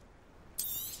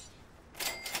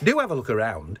 Do have a look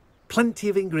around. Plenty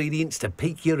of ingredients to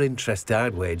pique your interest,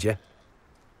 I'd wager.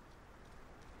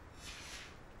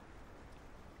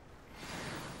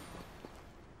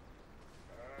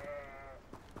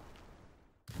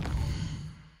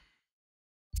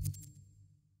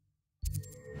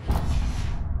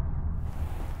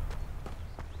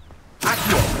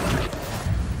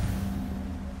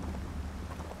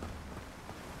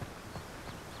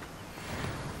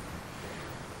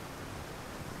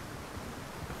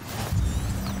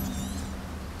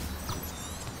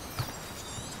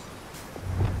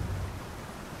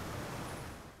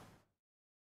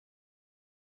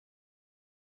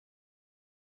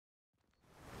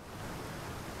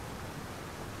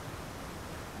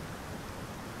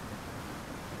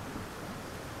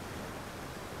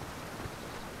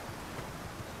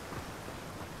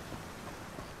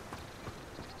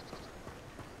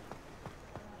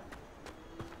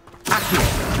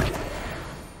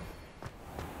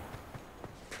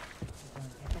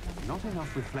 Not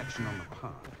enough reflection on the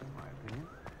path, in my opinion.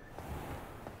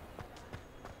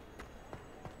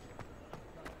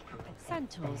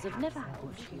 Centaurs have never had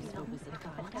much use for wizard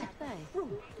kind, have they?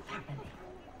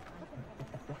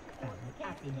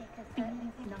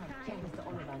 Mr.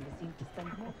 Ollivander seems to spend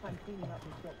more time cleaning up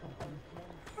his reputation.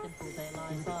 Simple their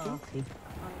lives are.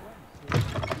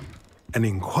 An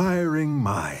inquiring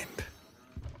mind.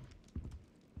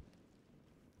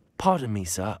 Pardon me,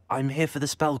 sir. I'm here for the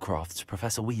spellcrafts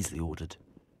Professor Weasley ordered.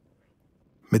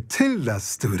 Matilda's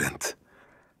student.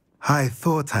 I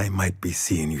thought I might be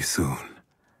seeing you soon.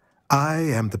 I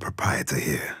am the proprietor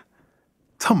here,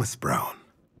 Thomas Brown.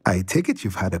 I take it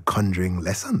you've had a conjuring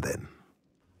lesson then?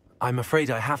 I'm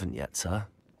afraid I haven't yet, sir.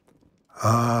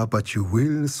 Ah, but you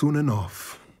will soon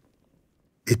enough.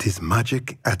 It is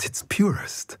magic at its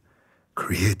purest,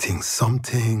 creating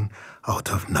something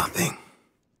out of nothing.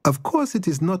 Of course, it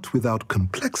is not without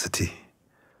complexity,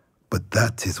 but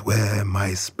that is where my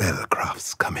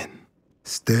spellcrafts come in.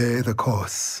 Stay the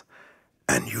course,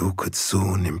 and you could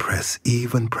soon impress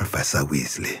even Professor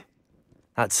Weasley.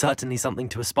 That's certainly something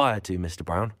to aspire to, Mr.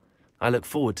 Brown. I look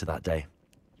forward to that day.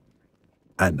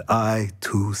 And I,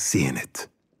 too, seeing it.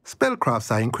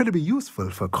 Spellcrafts are incredibly useful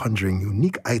for conjuring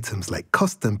unique items like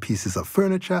custom pieces of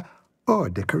furniture or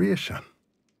decoration.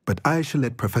 but I shall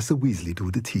let Professor Weasley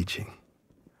do the teaching.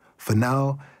 For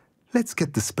now, let's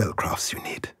get the spellcrafts you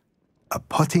need. A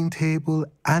potting table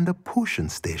and a potion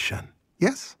station,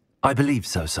 yes? I believe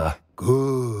so, sir.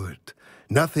 Good.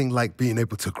 Nothing like being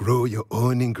able to grow your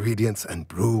own ingredients and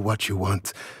brew what you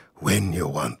want when you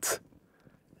want.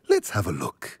 Let's have a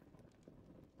look.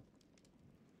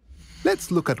 Let's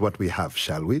look at what we have,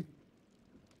 shall we?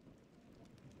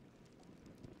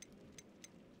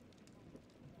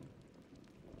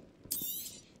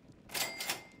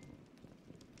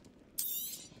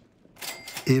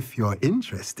 If you're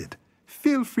interested,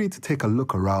 feel free to take a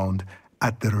look around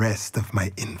at the rest of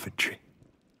my inventory.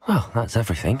 Well, that's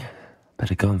everything.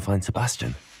 Better go and find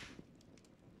Sebastian.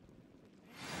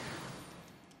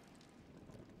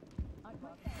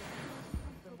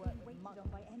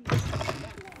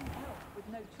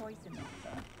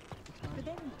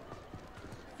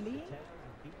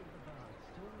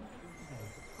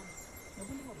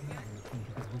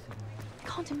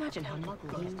 Can't imagine how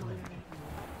muggly you are.